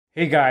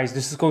Hey guys,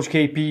 this is Coach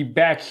KP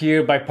back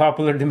here by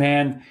popular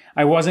demand.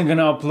 I wasn't going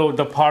to upload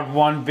the part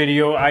 1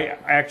 video.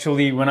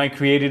 When I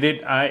created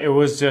it, it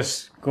was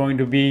just going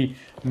to be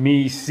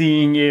me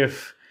seeing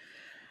if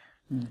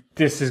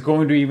this is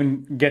going to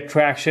even get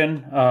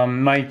traction.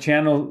 My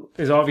channel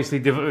is obviously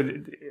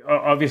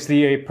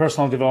a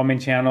personal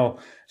development channel.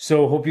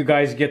 So hope you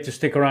guys get to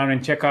stick around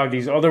and check out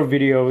these other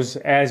videos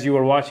as you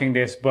are watching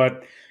this.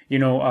 But,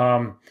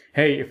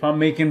 hey, if I'm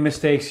making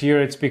mistakes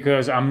here, it's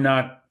because I'm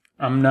not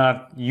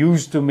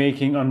used to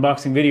making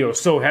unboxing videos.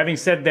 So having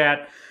said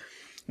that,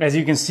 as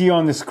you can see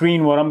on the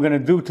screen, what I'm going to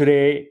do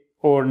today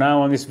or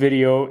now on this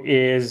video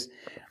is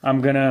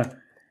I'm going to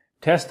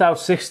test out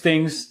 6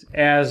 things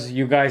as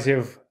you guys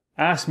have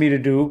asked me to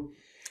do.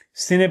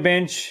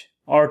 Cinebench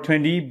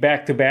R20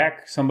 back to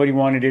back. Somebody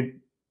wanted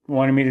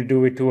me to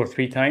do it 2 or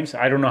 3 times.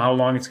 I don't know how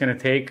long it's going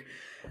to take.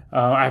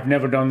 I've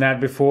never done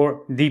that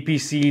before.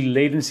 DPC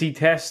Latency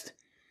Test.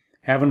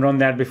 Haven't run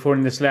that before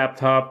in this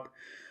laptop.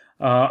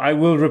 I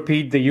will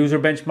repeat the user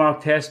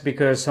benchmark test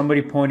because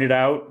somebody pointed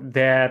out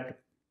that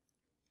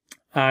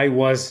I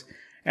was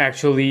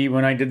actually,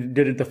 when I did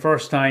it the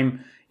first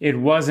time, it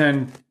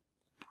wasn't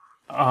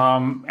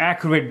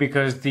accurate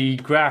because the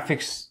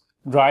graphics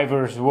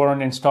drivers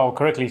weren't installed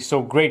correctly.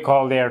 So great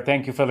call there.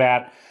 Thank you for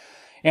that.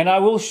 And I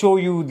will show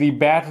you the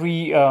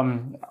battery.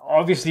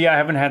 Obviously, I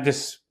haven't had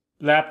this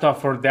laptop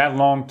for that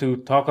long to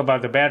talk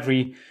about the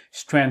battery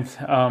strength.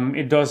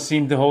 It does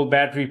seem to hold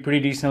battery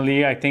pretty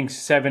decently. I think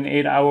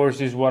 7-8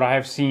 hours is what I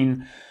have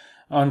seen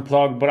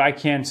unplugged, but I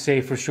can't say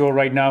for sure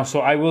right now.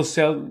 So I will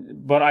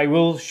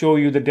show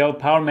you the Dell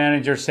Power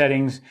Manager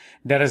settings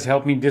that has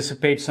helped me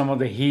dissipate some of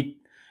the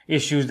heat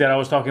issues that I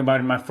was talking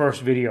about in my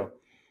first video.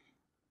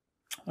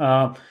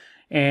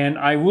 And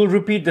I will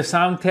repeat the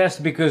sound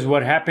test because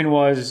what happened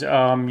was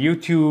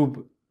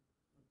YouTube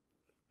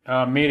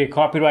made a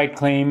copyright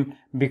claim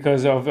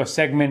because of a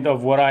segment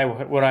of what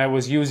I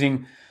was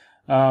using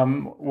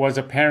was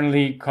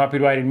apparently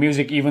copyrighted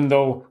music, even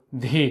though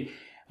the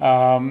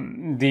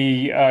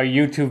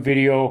YouTube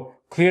video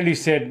clearly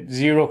said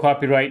 0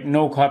 copyright,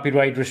 no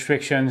copyright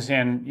restrictions,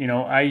 and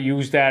I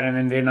used that, and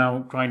then they're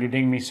now trying to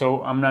ding me.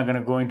 So I'm not going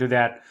to go into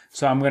that.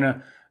 So I'm going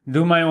to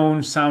do my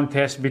own sound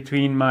test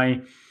between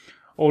my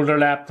older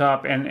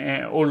laptop, the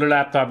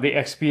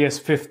XPS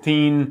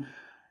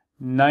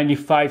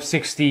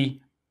 159560.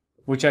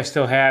 Which I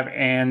still have,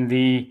 and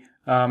the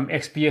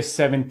XPS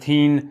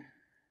 17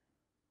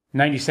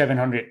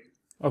 9700.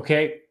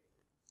 Okay,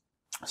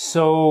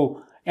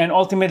 so, and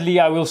ultimately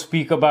I will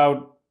speak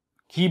about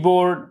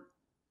keyboard,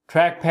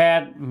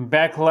 trackpad,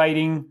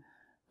 backlighting,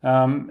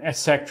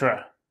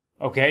 etc.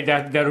 Okay,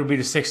 that will be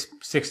the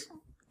sixth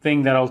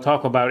thing that I'll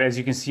talk about, as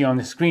you can see on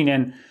the screen.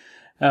 And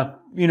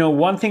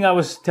one thing I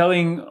was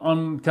telling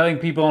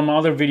people on my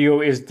other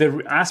video is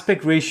the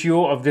aspect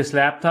ratio of this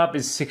laptop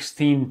is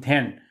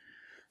 16:10.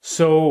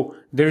 So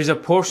there's a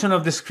portion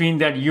of the screen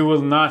that you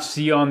will not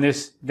see on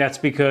this. That's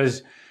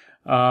because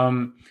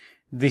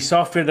the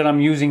software that I'm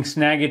using,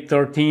 Snagit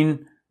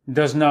 13,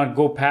 does not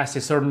go past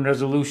a certain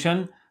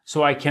resolution.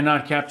 So I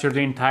cannot capture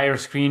the entire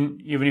screen,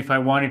 even if I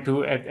wanted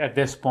to at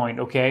this point,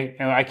 okay?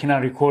 And I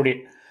cannot record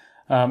it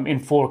in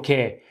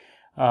 4K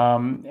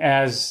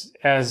as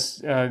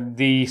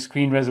the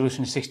screen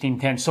resolution is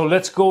 16:10. So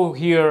let's go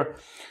here,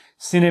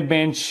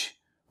 Cinebench,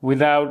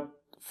 without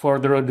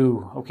further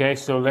ado, okay?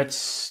 So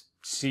let's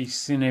see,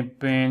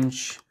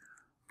 Cinebench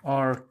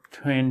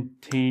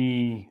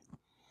R20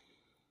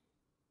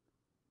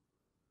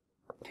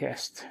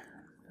 test.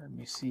 Let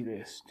me see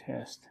this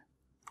test.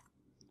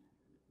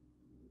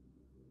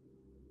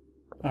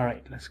 All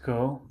right, let's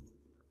go,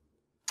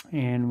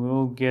 and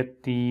we'll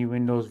get the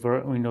Windows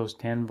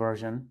 10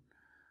 version.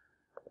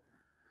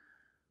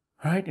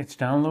 All right, it's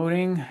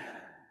downloading.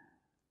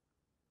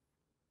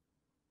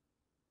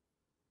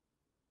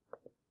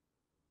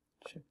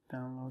 Check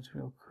downloads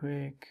real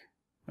quick.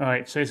 All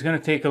right, so it's going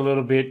to take a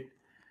little bit.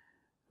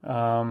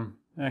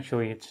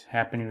 Actually, it's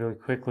happening really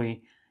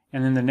quickly.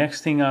 And then the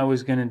next thing I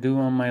was going to do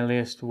on my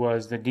list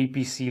was the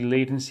DPC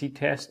Latency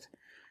Test.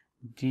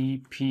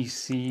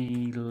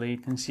 DPC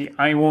Latency.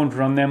 I won't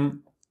run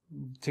them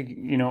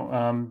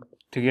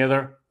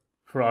together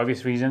for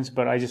obvious reasons,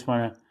 but I just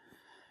want to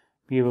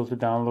be able to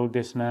download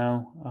this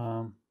now.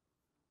 All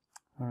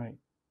right.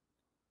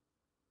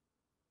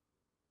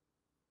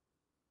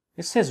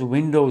 It says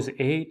Windows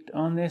 8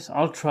 on this.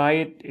 I'll try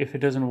it. If it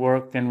doesn't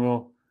work, then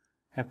we'll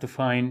have to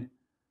find.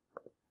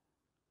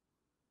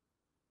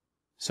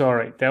 So, all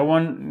right, that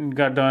one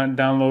got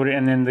downloaded,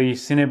 and then the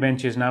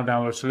Cinebench is now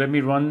downloaded. So let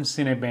me run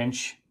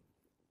Cinebench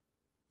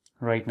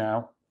right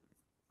now.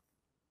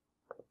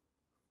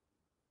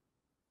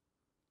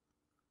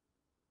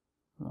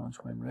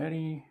 Launch when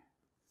ready.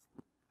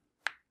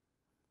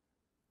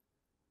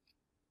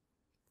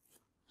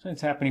 So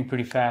it's happening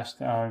pretty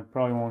fast. I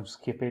probably won't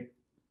skip it.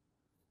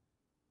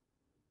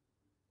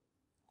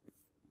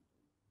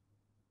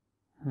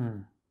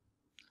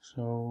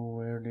 So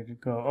where did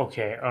it go?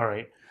 Okay, all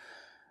right.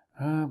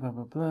 Blah,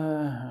 blah,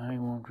 blah. I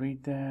won't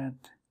read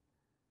that.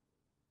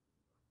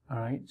 All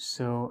right,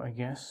 so I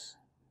guess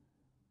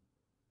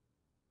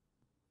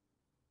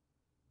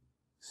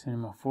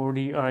Cinema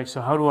 4D. All right,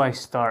 so how do I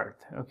start?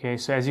 Okay,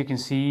 so as you can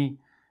see,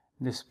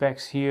 the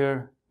specs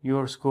here,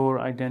 your score,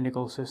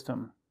 identical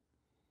system.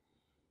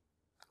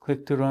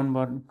 Click the run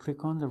button,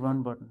 click on the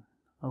run button.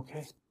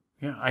 Okay,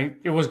 yeah,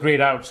 it was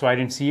grayed out, so I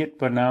didn't see it,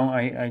 but now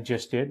I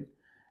just did.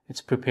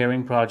 It's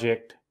preparing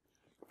project,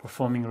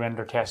 performing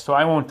render test. So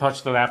I won't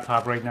touch the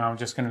laptop right now. I'm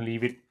just gonna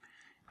leave it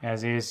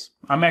as is.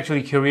 I'm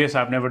actually curious,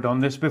 I've never done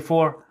this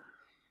before.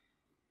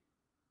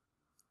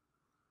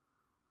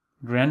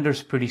 It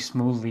renders pretty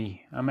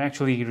smoothly. I'm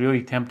actually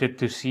really tempted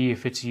to see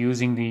if it's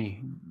using the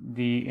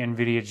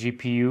NVIDIA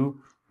GPU.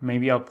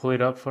 Maybe I'll pull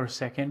it up for a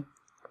second.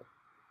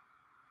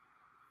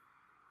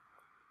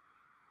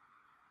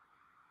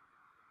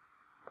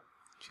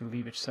 Should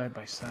leave it side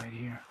by side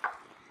here.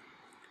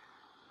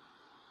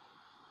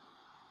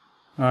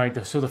 All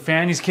right, so the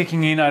fan is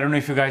kicking in. I don't know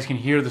if you guys can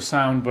hear the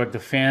sound, but the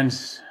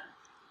fan's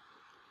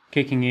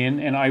kicking in,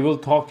 and I will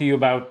talk to you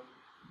about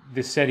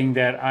the setting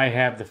that I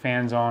have the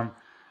fans on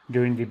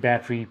during the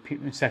battery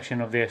section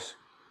of this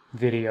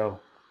video.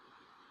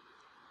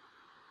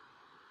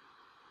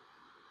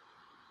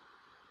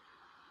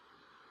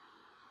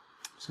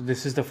 So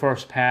this is the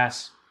first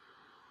pass.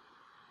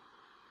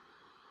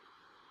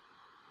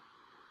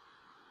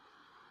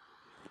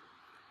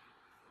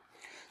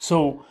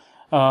 So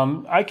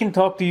I can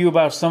talk to you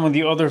about some of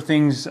the other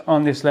things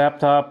on this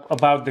laptop,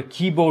 about the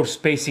keyboard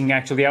spacing.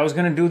 Actually, I was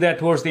going to do that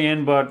towards the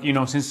end, but you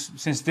know,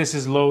 since this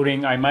is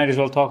loading, I might as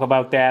well talk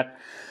about that.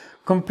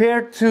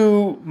 Compared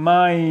to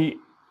my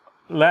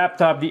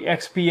laptop, the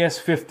XPS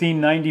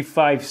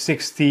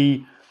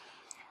 159560,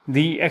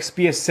 the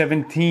XPS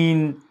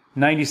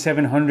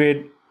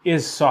 179700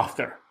 is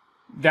softer.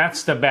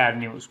 That's the bad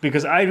news,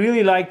 because I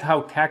really liked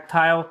how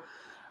tactile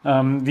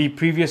the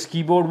previous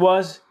keyboard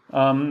was.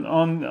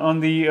 On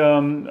the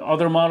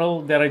other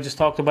model that I just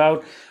talked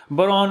about,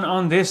 but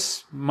on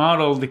this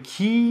model, the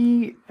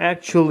key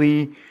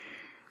actually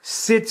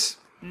sits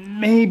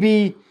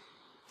maybe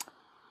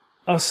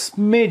a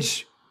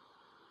smidge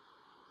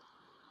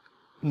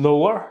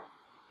lower,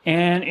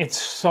 and it's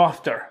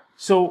softer.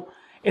 So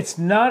it's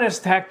not as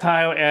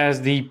tactile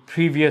as the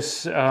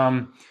previous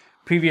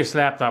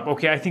laptop.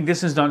 Okay, I think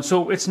this is done.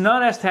 So it's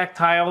not as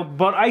tactile,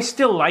 but I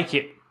still like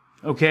it.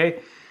 Okay,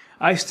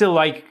 I still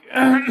like.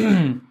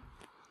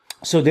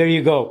 So there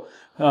you go.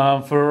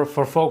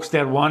 For folks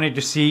that wanted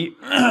to see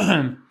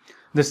the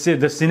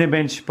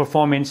Cinebench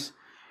performance,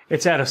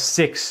 it's at a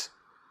 6.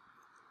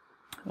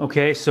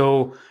 Okay,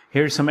 so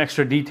here's some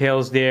extra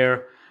details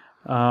there.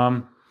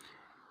 And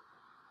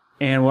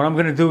what I'm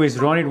going to do is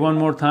run it one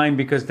more time,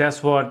 because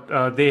that's what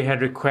they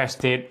had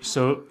requested.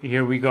 So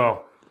here we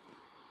go.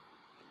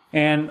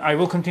 And I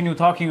will continue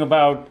talking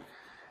about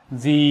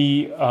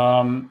the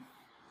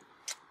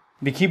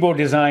keyboard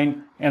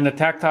design and the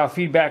tactile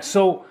feedback.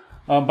 So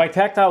by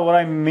tactile, what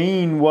I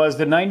mean was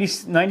the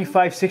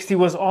 9560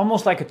 was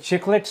almost like a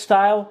chiclet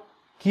style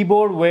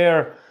keyboard,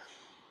 where,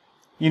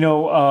 you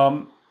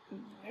know,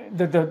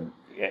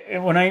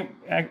 when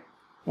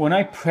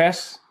I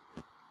press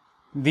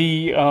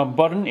the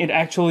button, it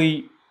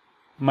actually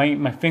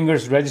my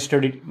fingers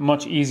registered it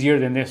much easier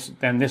than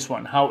this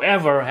one.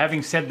 However,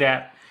 having said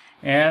that,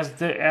 as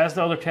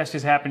the other test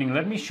is happening,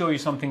 let me show you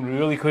something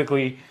really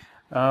quickly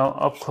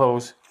up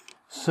close.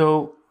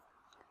 So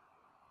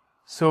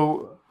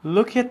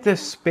look at the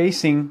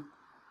spacing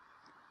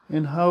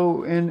and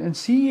how and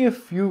see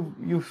if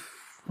you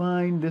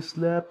find this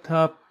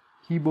laptop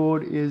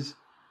keyboard is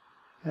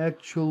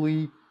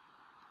actually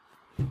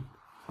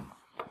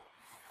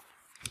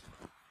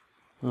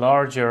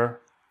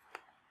larger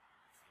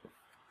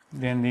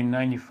than the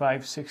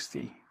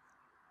 9560.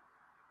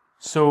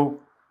 So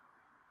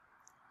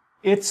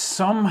it's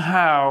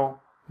somehow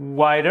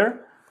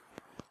wider.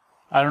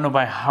 I don't know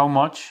by how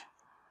much,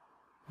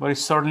 but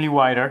it's certainly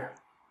wider.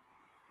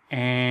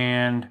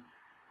 And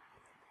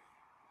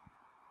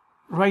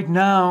right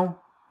now,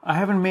 I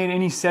haven't made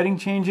any setting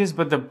changes,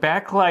 but the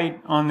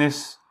backlight on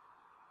this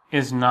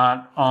is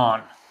not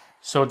on.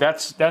 So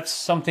that's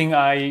something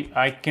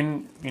I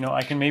can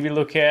maybe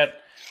look at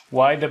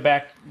why the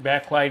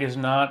backlight is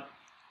not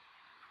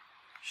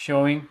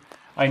showing.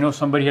 I know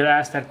somebody had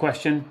asked that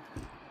question.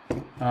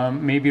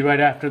 Maybe right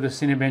after the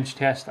Cinebench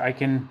test, I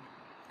can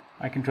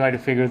try to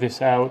figure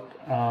this out.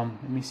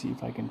 Let me see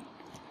if I can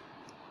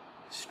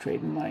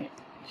straighten my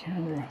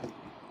camera.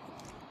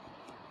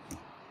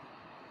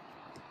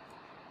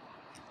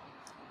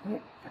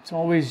 It's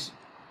always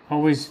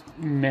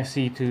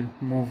messy to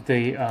move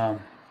the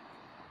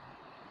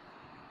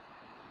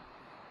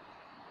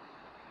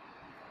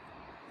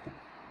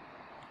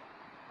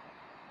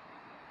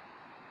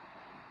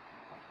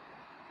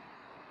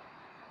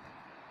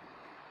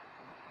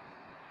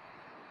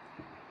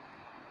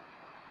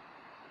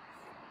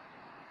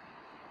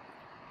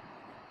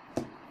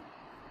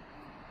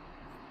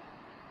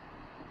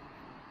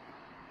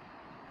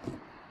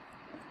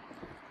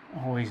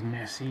always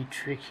messy,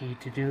 tricky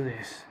to do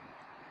this.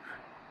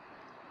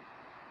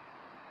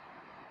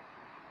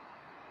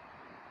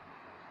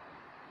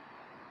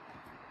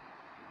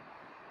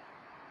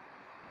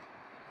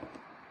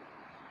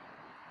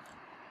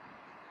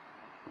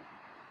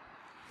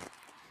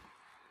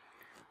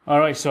 All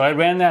right, so I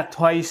ran that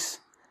twice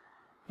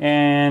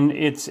and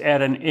it's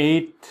at an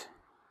 8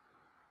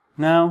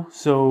 now.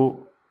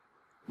 So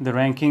the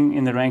ranking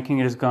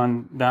it has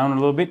gone down a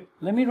little bit.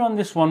 Let me run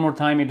this one more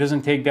time. It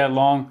doesn't take that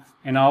long,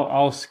 and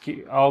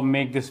I'll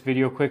make this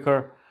video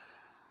quicker,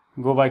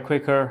 go by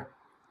quicker.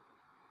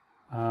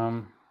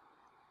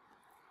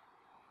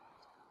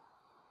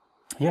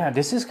 Yeah,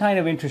 this is kind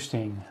of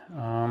interesting,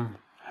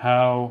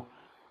 how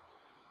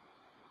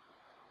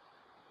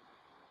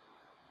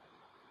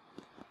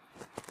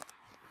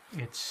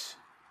it's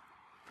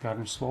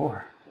gotten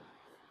slower.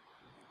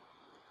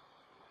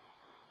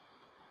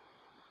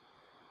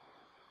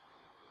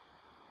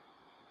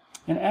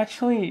 And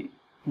actually,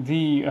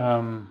 the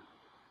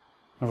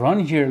run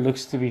here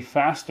looks to be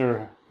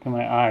faster to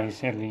my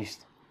eyes, at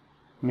least.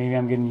 Maybe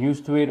I'm getting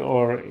used to it,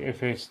 or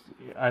if it's,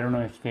 I don't know,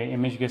 if the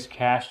image gets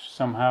cached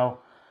somehow.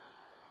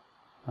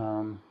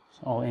 It's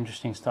all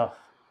interesting stuff.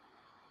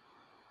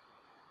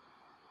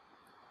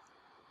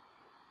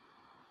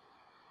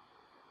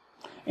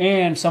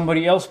 And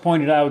somebody else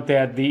pointed out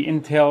that the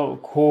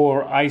Intel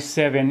Core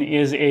i7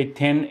 is a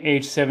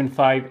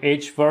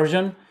 10H75H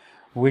version,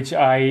 which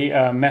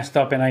I messed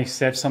up and I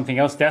said something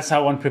else. That's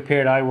how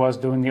unprepared I was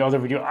doing the other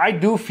video. I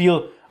do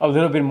feel a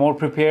little bit more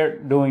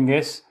prepared doing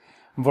this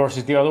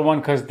versus the other one,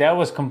 because that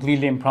was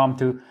completely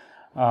impromptu.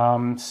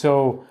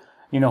 So,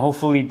 you know,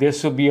 hopefully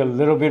this will be a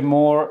little bit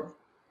more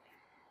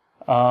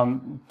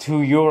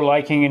to your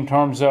liking in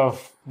terms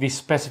of the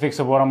specifics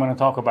of what I'm going to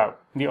talk about.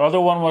 The other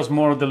one was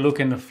more of the look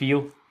and the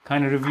feel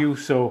kind of review,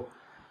 so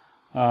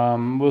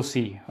we'll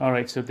see. All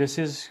right, so this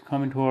is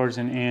coming towards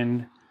an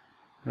end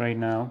right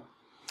now.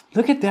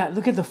 Look at that.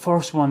 Look at the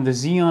first one, the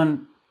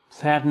Xeon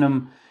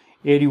Platinum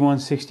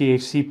 8168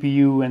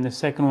 CPU, and the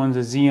second one's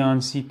a Xeon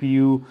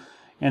CPU,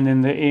 and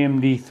then the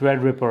AMD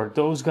Threadripper.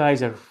 Those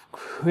guys are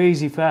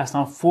crazy fast.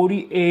 Now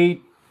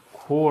 48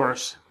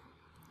 cores.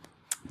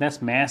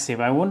 That's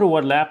massive. I wonder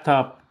what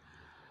laptop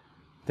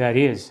that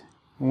is.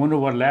 I wonder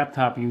what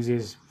laptop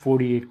uses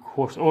 48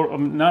 cores, or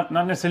not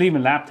necessarily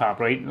even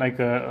laptop, right? Like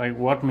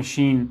what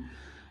machine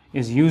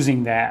is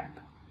using that?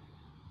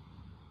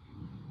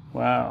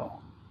 Wow.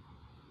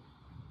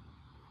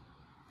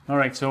 All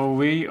right, so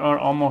we are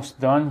almost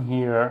done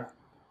here.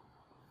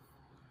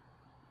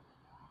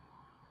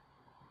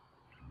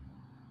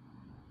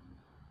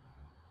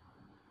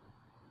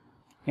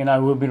 And I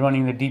will be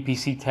running the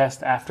DPC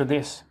test after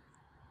this.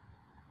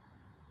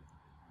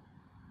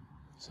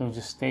 So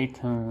just stay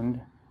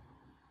tuned.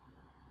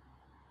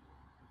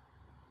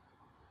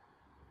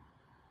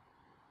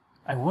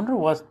 I wonder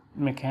what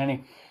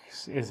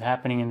mechanics is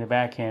happening in the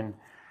back end.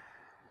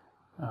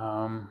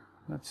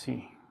 Let's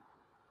see.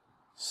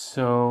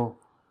 So,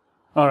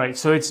 all right,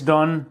 so it's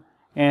done,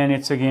 and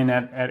it's again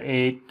at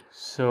 8.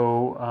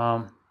 So,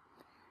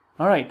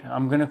 all right,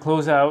 I'm gonna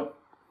close out.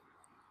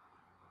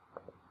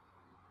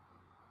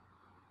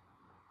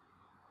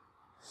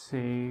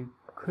 Save,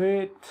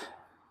 quit.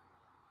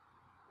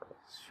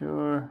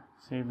 Sure,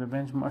 save the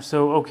benchmark.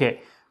 So,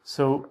 okay,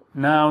 so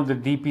now the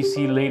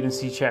DPC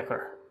latency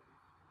checker.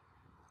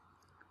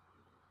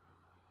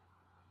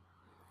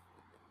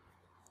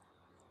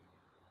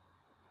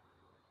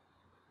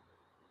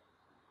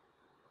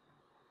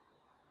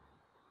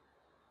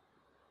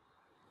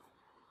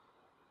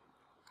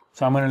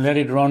 So I'm going to let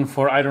it run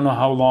for, I don't know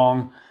how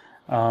long,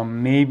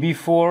 maybe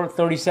for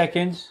 30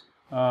 seconds.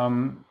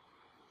 And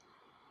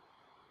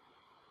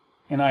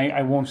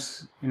I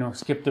won't, you know,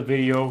 skip the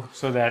video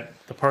so that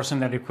the person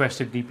that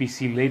requested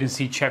DPC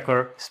latency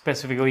checker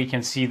specifically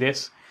can see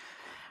this.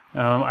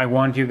 I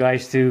want you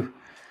guys to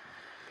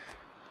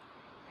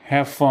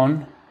have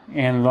fun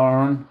and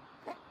learn.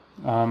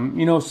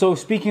 You know, so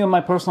speaking of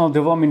my personal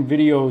development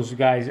videos,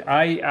 guys,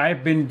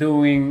 I've been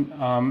doing,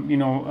 you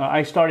know,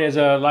 I started as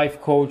a life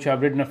coach.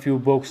 I've written a few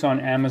books on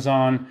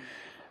Amazon.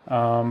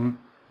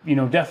 You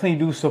know, definitely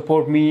do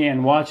support me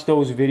and watch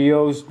those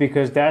videos,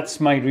 because that's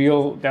my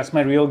real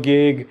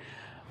gig.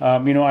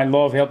 You know, I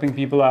love helping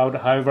people out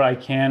however I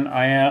can.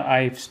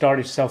 I've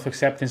started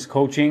self-acceptance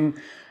coaching,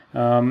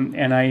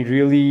 and I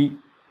really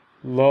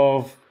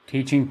love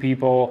teaching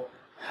people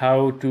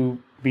how to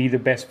be the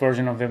best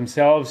version of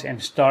themselves and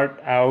start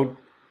out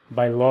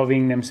by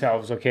loving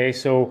themselves. Okay,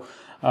 so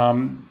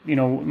you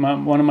know,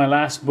 one of my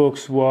last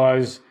books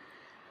was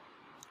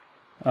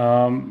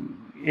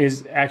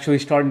is actually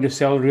starting to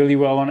sell really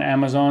well on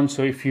Amazon.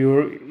 So if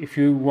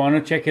you want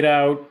to check it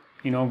out,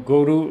 you know,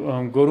 go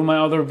to my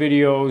other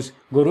videos,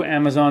 go to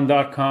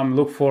Amazon.com,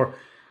 look for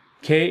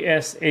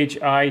KSHITIJ.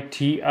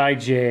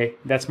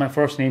 That's my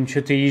first name,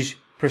 Kshitij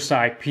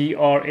Prasai,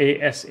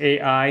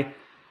 PRASAI,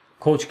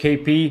 Coach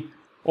KP,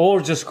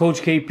 or just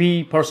Coach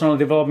KP Personal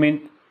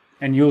Development,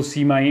 and you'll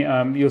see my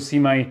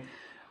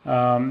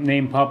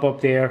name pop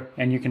up there,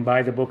 and you can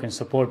buy the book and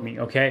support me.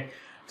 Okay,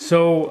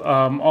 so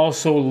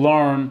also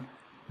learn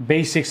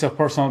basics of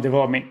personal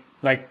development,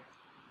 like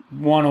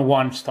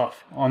 101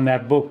 stuff on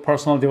that book,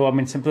 Personal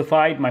Development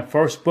Simplified, my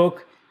first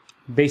book,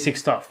 basic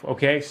stuff.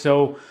 Okay,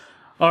 so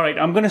all right,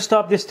 I'm gonna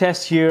stop this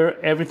test here.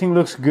 Everything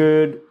looks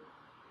good.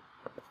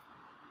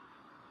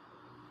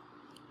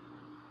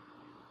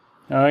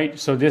 All right,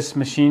 so this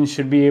machine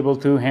should be able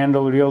to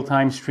handle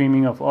real-time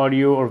streaming of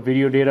audio or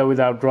video data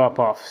without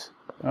drop-offs.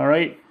 All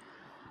right,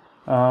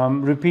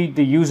 repeat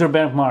the user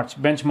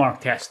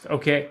benchmark test.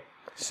 Okay,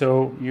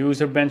 so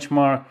user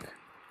benchmark,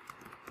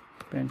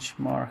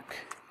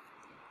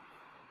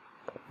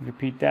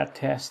 repeat that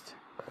test,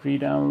 free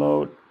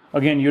download.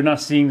 Again, you're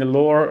not seeing the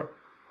lower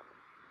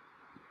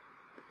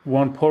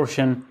one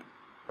portion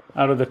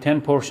out of the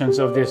 10 portions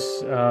of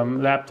this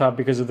laptop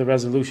because of the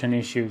resolution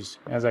issues,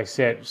 as I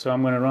said. So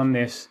I'm going to run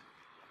this.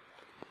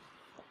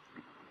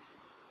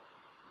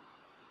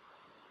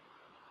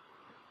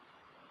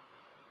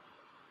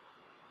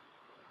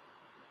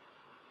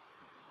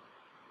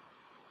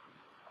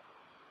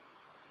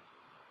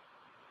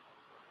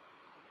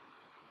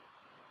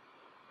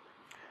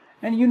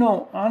 And you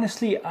know,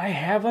 honestly, I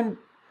haven't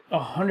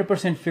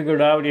 100%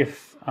 figured out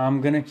if I'm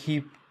going to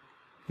keep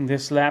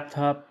this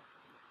laptop.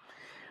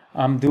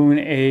 I'm doing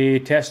a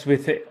test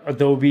with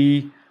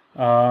Adobe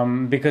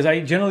because I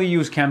generally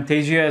use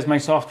Camtasia as my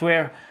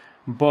software,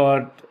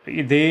 but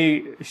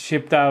they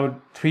shipped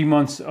out 3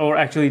 months, or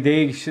actually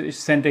they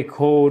sent a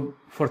code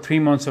for 3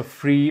 months of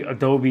free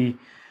Adobe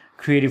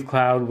Creative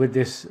Cloud with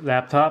this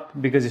laptop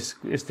because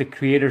it's the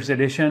Creators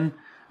Edition.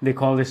 They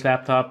call this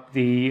laptop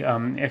the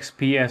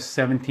XPS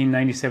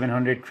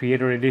 17900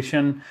 Creator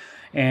Edition,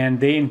 and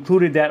they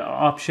included that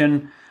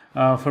option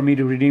for me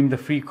to redeem the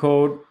free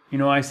code. You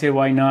know, I say,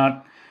 why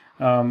not?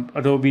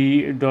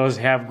 Adobe does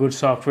have good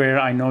software.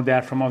 I know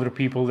that from other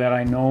people that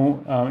I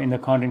know in the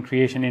content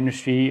creation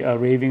industry,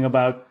 raving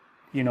about,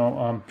 you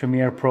know,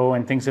 Premiere Pro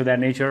and things of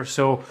that nature.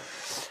 So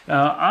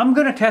I'm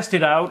going to test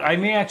it out. I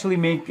may actually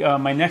make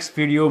my next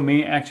video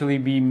may actually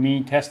be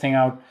me testing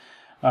out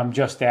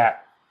just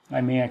that.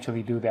 I may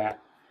actually do that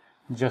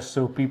just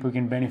so people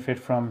can benefit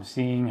from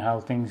seeing how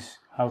things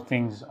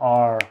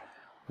are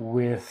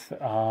with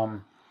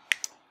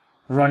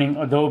running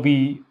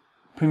Adobe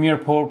Premiere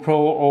Pro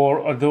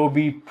or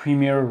Adobe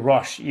Premiere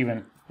Rush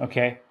even,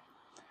 okay?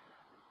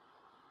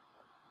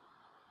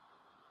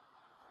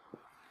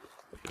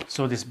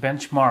 So this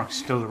benchmark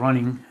still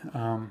running,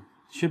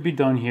 should be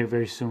done here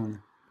very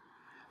soon.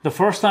 The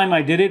first time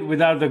I did it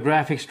without the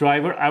graphics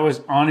driver, I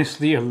was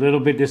honestly a little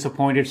bit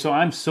disappointed. So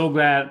I'm so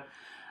glad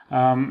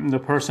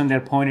the person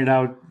that pointed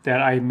out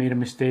that I made a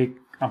mistake,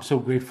 I'm so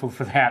grateful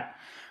for that,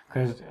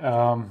 because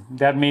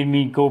that made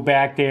me go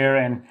back there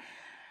and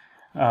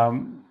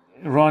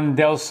run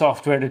Dell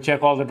software to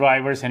check all the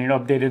drivers, and it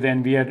updated the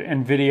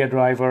NVIDIA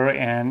driver,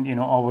 and you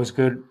know, all was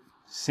good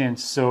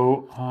since.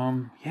 So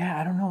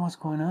yeah, I don't know what's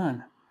going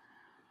on.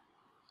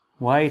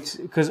 Why it's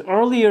because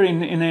earlier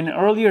in an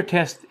earlier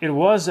test it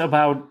was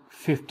about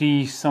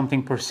 50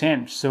 something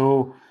percent.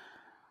 So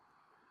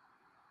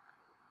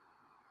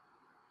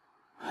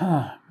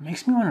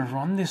makes me want to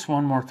run this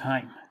one more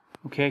time.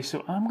 Okay,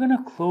 so I'm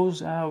gonna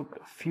close out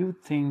a few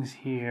things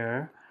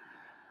here.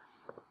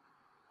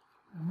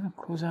 I'm going to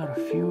close out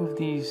a few of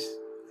these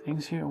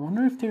things here. I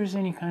wonder if there's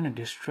any kind of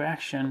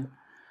distraction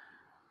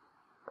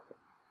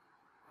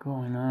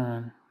going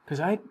on. Because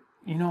I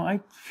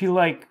feel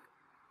like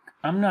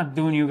I'm not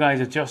doing you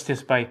guys a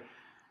justice by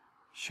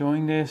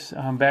showing this.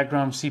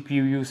 Background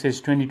CPU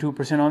usage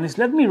 22% on this.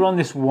 Let me run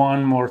this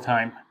one more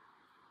time.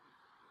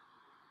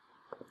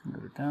 Go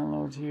to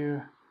downloads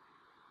here.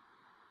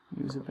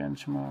 Use a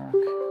benchmark.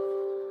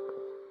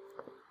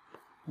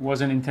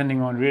 Wasn't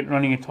intending on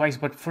running it twice,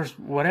 but for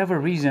whatever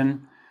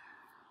reason,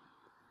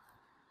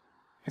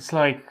 it's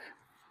like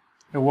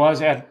it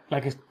was at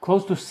like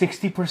close to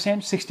 60%,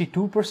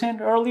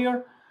 62%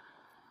 earlier.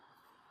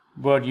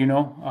 But you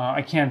know,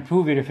 I can't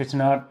prove it if it's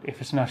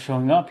not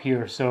showing up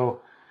here.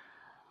 So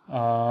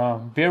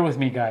bear with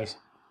me, guys.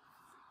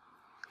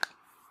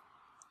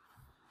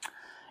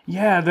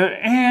 Yeah,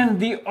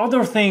 the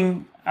other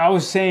thing I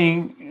was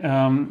saying,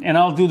 and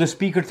I'll do the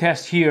speaker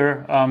test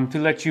here to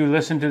let you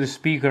listen to the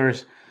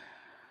speakers.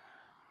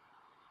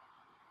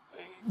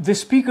 The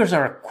speakers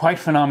are quite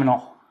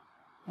phenomenal.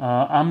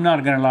 I'm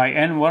not gonna lie.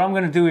 And what I'm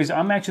gonna do is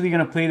I'm actually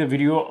gonna play the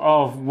video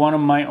of one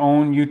of my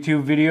own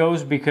YouTube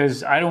videos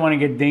because I don't want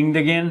to get dinged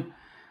again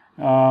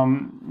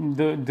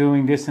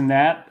doing this and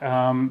that.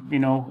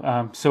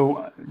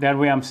 So that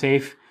way I'm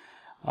safe.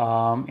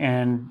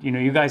 And you know,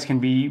 you guys can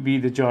be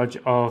the judge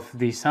of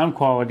the sound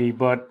quality,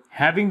 but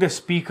having the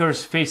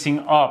speakers facing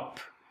up,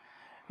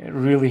 it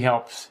really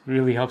helps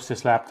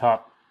this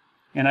laptop.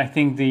 And I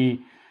think the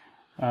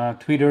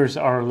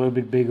tweeters are a little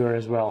bit bigger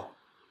as well.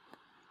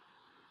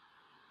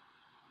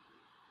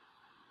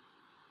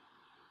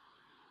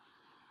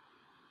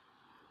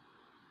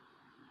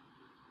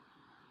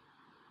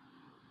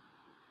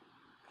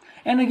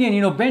 And again, you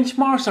know,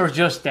 benchmarks are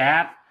just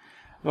that.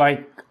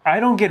 Like,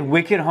 I don't get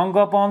wicked hung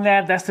up on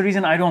that. That's the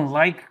reason I don't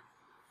like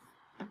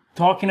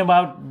talking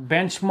about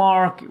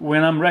benchmark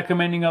when I'm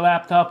recommending a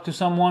laptop to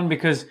someone,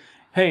 because,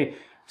 hey,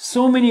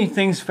 so many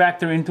things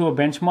factor into a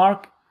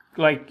benchmark.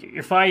 Like,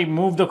 if I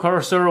move the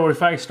cursor or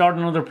if I start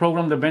another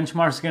program, the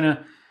benchmark's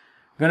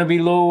gonna be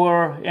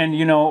lower. And,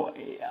 you know,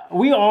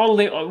 we all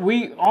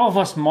of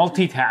us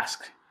multitask.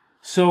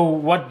 So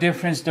what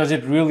difference does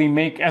it really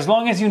make? As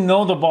long as you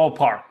know the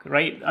ballpark,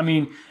 right? I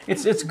mean,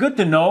 it's good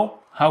to know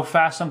how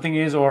fast something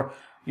is, or,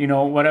 you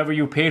know, whatever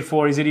you paid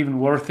for, is it even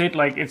worth it?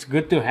 Like, it's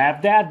good to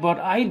have that, but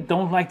I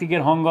don't like to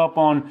get hung up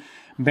on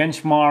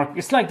benchmark.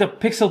 It's like the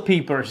pixel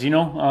peepers, you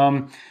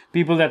know,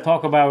 people that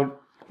talk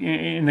about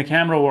in the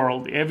camera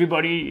world.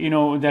 Everybody, you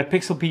know, that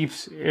pixel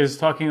peeps is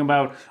talking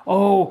about,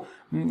 oh,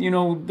 you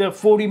know, the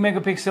 40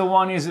 megapixel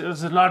one is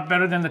a lot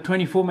better than the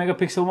 24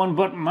 megapixel one.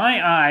 But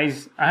my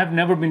eyes, I have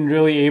never been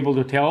really able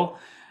to tell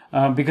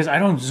because I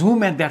don't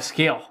zoom at that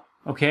scale.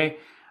 Okay.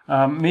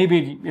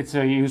 Maybe it's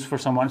a use for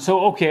someone.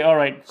 So, okay. All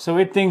right. So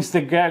it thinks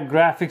the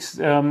graphics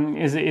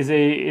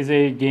is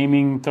a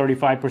gaming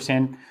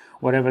 35%,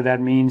 whatever that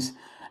means.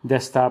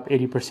 Desktop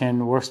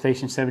 80%,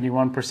 workstation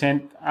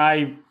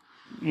 71%.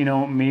 You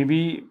know,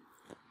 maybe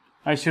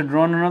I should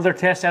run another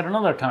test at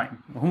another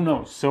time. Who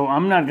knows? So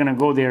I'm not going to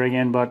go there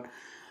again, but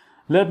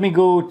let me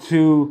go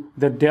to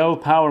the Dell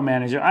Power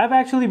Manager. I've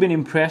actually been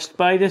impressed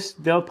by this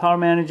Dell Power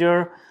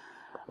Manager.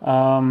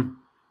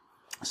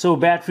 So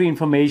battery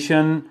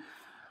information.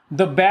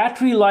 The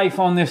battery life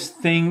on this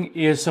thing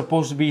is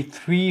supposed to be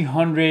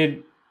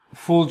 300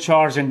 full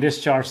charge and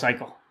discharge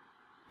cycle.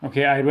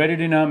 Okay, I read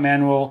it in a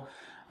manual.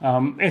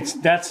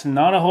 That's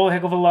not a whole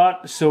heck of a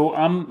lot, so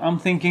I'm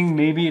thinking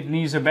maybe it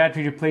needs a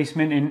battery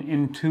replacement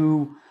in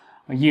 2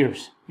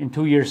 years, in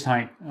 2 years'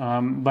 time,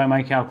 by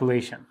my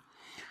calculation.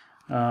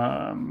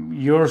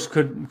 Yours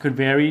could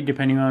vary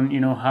depending on, you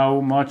know,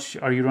 how much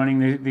are you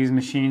running these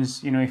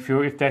machines. You know, if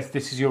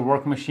this is your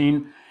work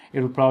machine,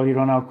 it will probably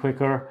run out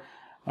quicker,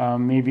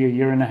 maybe a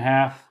year and a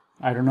half.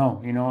 I don't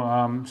know, you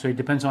know. So it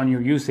depends on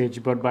your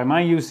usage, but by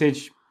my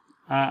usage,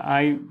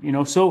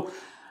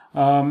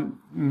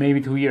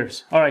 maybe 2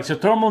 years. All right, so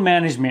thermal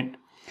management.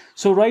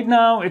 So right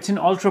now it's in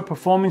ultra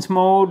performance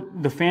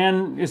mode. The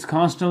fan is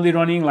constantly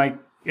running, like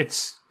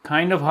it's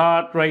kind of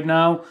hot right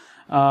now.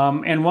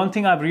 And one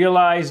thing I've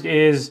realized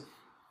is,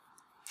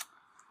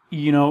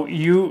 you know,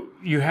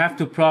 you have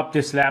to prop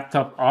this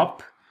laptop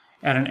up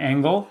at an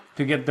angle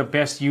to get the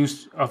best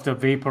use of the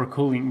vapor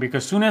cooling,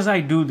 because as soon as I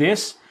do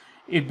this,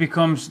 it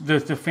becomes, the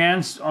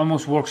fans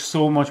almost work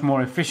so much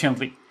more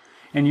efficiently.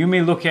 And you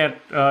may look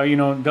at,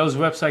 Dell's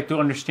website to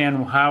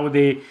understand how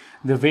the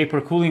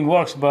vapor cooling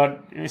works,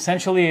 but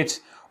essentially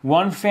it's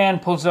one fan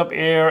pulls up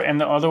air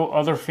and the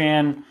other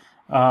fan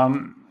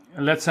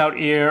lets out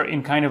air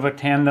in kind of a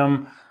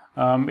tandem.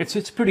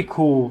 It's pretty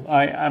cool.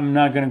 I'm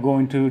not going to go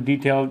into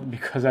detail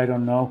because I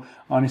don't know,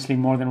 honestly,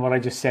 more than what I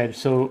just said.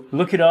 So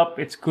look it up.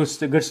 It's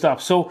good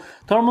stuff. So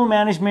thermal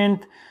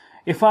management,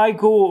 if I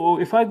go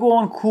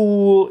on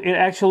cool, it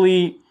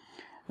actually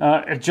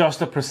adjusts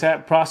the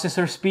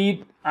processor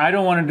speed. I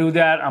don't want to do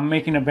that. I'm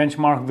making a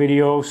benchmark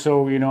video,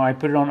 so, you know, I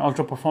put it on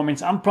ultra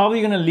performance. I'm probably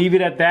going to leave it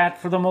at that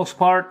for the most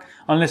part,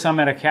 unless I'm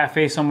at a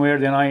cafe somewhere.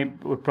 Then I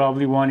would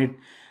probably want it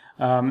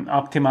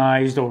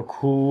optimized or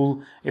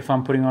cool if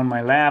I'm putting on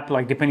my lap,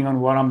 like depending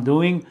on what I'm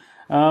doing.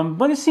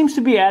 But it seems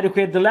to be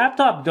adequate. The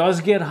laptop does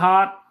get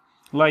hot,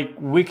 like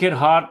wicked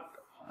hot,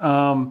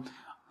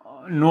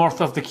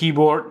 north of the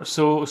keyboard.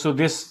 So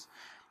this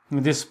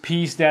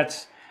piece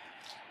that's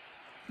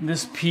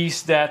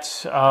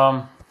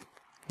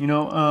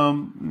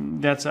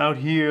that's out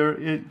here,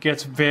 it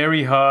gets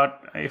very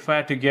hot. If I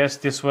had to guess,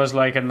 this was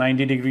like at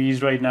 90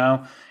 degrees right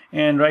now.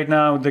 And right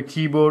now the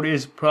keyboard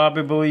is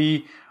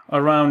probably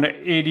around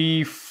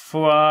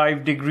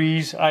 85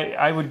 degrees,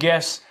 I would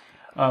guess.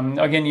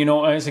 Again, you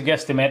know, as a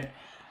guesstimate.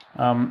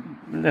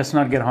 Let's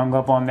not get hung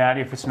up on that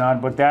if it's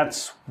not, but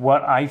that's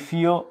what I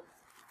feel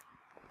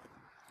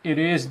it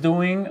is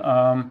doing.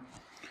 All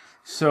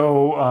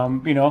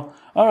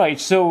right,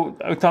 so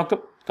I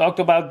talked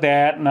about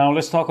that. Now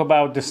let's talk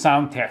about the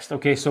sound test.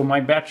 Okay, so my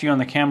battery on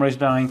the camera is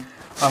dying.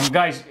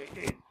 Guys,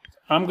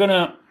 I'm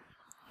gonna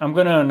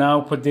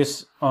now put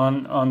this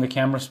on the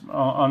camera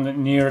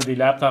near the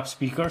laptop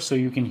speaker so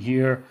you can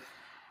hear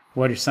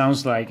what it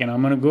sounds like. And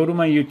I'm gonna go to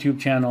my YouTube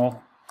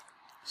channel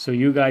so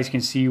you guys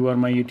can see what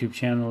my YouTube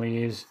channel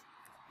is.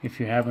 If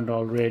you haven't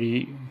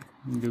already,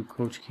 do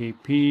Coach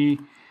KP.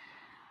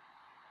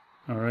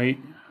 All right.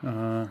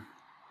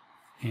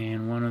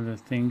 And one of the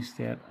things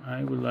that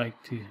I would like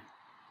to,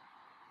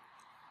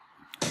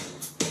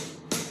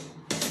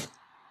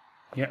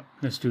 yeah,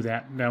 let's do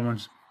that. That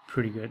one's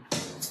pretty good.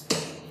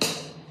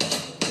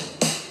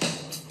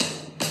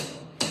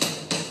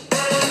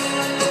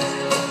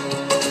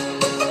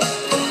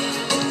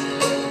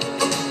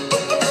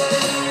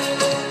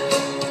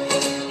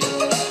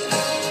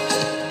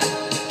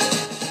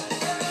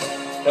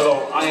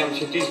 Hello, I am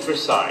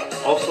Prasad,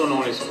 also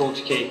known as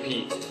Coach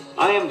KP.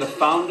 I am the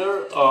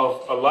founder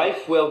of A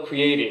Life Well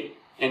Created,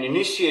 an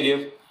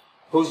initiative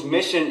whose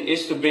mission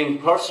is to bring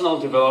personal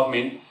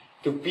development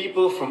to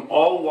people from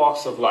all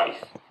walks of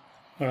life.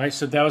 All right,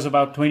 so that was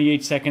about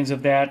 28 seconds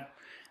of that.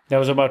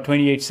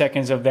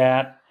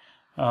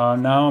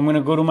 Now I'm going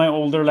to go to my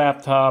older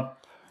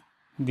laptop,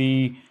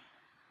 the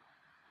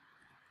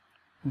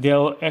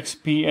Dell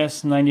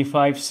XPS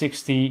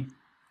 9560,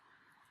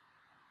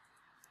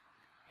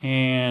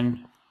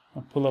 and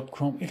I'll pull up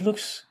Chrome. It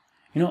looks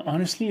You know,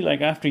 honestly, like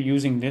after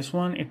using this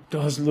one, it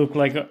does look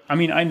like I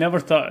mean, I never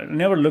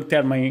looked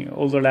at my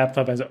older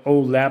laptop as an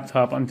old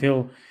laptop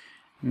until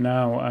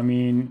now. I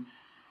mean,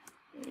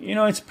 you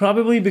know, it's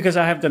probably because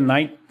I have the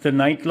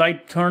night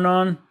light turned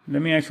on.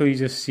 Let me actually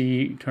just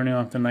see turning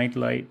off the night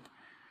light.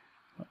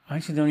 I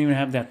actually don't even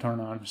have that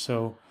turned on,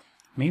 so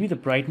maybe the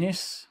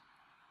brightness.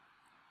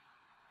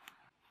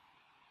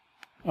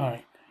 All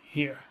right,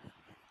 here.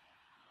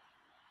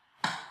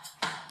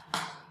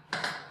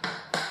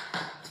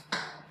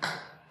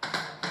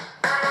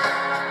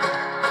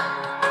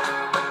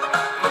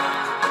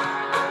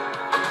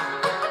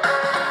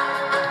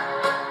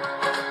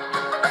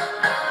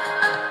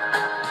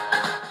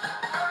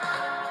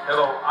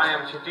 Hello, I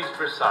am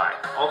Prasad,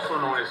 also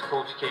known as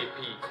Coach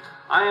KP.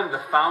 I am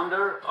the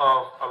founder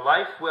of A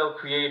Life Well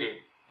Created,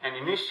 an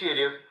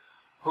initiative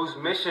whose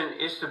mission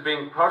is to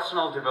bring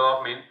personal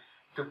development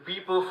to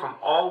people from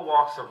all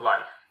walks of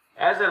life.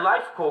 As a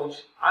life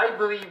coach, I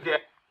believe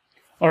that...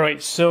 All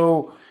right,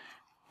 so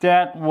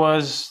that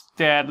was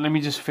that. Let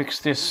me just fix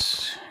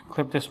this,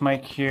 clip this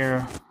mic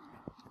here.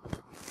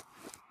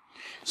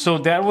 So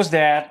that was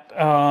that.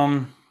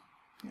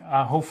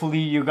 Hopefully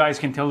you guys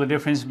can tell the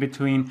difference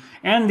between,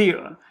 and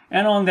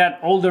on that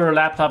older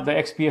laptop, the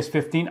XPS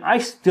 15, I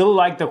still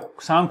like the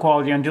sound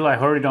quality until I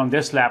heard it on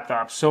this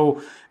laptop.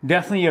 So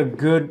definitely a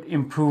good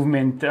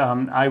improvement,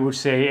 I would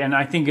say, and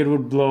I think it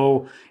would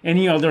blow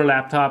any other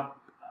laptop.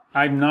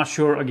 I'm not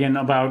sure again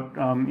about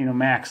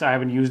Macs. I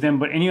haven't used them,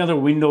 but any other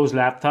Windows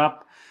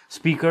laptop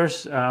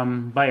speakers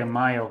by a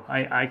mile.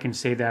 I can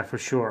say that for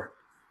sure.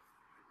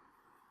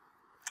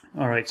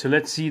 All right, so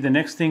let's see. The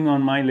next thing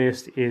on my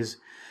list is,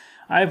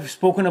 I've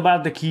spoken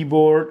about the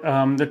keyboard,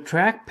 the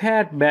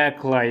TrackPad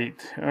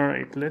backlight. All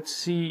right, let's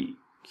see.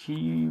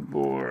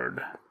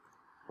 Keyboard.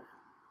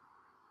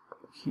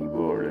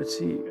 Let's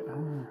see.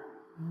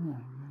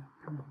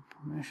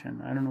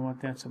 Permission. I don't know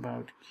what that's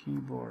about.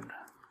 Keyboard.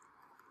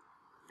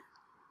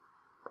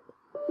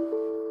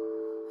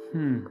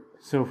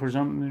 So for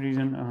some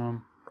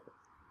reason,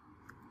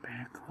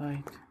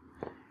 backlight.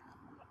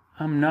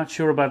 I'm not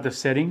sure about the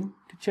setting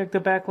to check the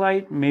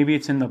backlight. Maybe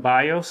it's in the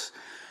BIOS.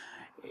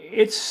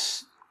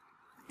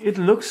 It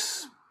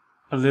looks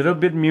a little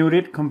bit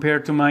muted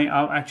compared to my.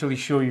 I'll actually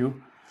show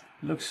you.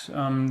 Looks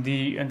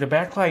the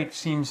backlight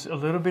seems a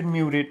little bit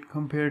muted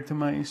compared to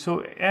my.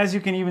 So as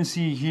you can even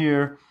see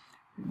here,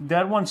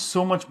 that one's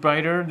so much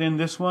brighter than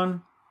this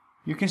one.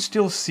 You can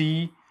still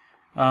see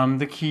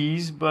the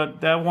keys,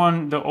 but that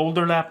one, the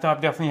older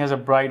laptop, definitely has a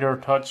brighter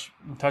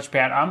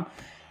touchpad.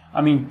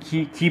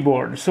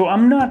 Keyboard. So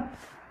I'm not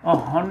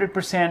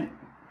 100%.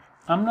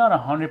 I'm not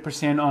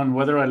 100% on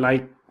whether I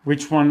like.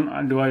 Which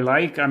one do I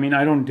like? I mean,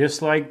 I don't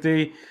dislike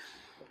the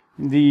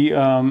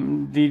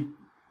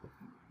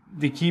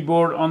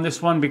keyboard on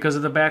this one because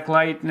of the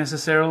backlight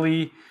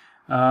necessarily.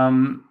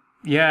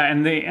 Yeah,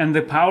 and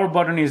the power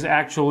button is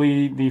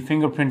actually the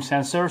fingerprint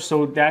sensor,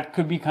 so that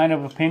could be kind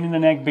of a pain in the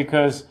neck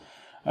because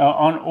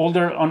on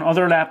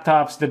other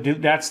laptops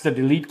that's the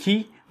delete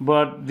key,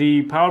 but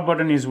the power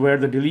button is where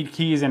the delete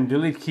key is, and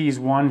delete key is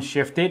one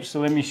shifted. So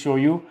let me show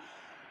you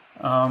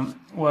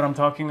what I'm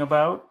talking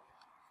about.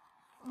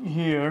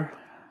 Here,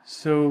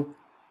 so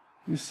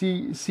you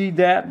see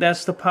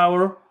that's the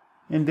power,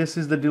 and this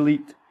is the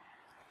delete.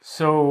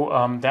 So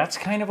that's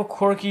kind of a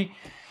quirky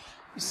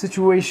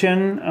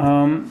situation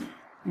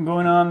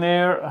going on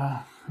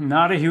there.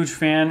 Not a huge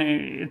fan.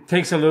 It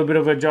takes a little bit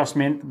of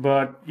adjustment,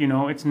 but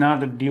it's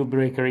not a deal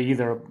breaker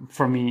either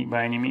for me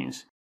by any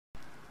means.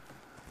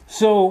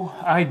 So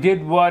I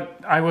did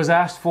what I was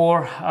asked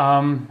for.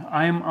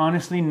 I am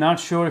honestly not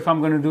sure if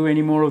I'm going to do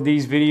any more of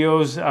these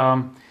videos.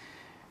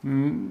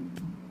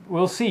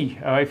 We'll see.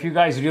 If you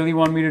guys really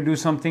want me to do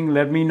something,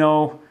 let me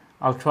know.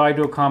 I'll try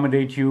to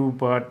accommodate you.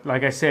 But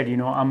like I said,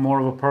 I'm more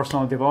of a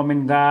personal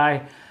development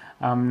guy.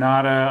 I'm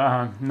not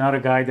a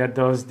guy that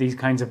does these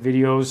kinds of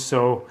videos.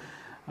 So,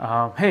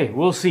 hey,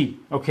 we'll see.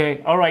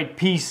 Okay. All right.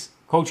 Peace.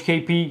 Coach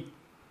KP.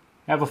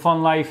 Have a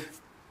fun life.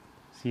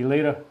 See you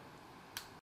later.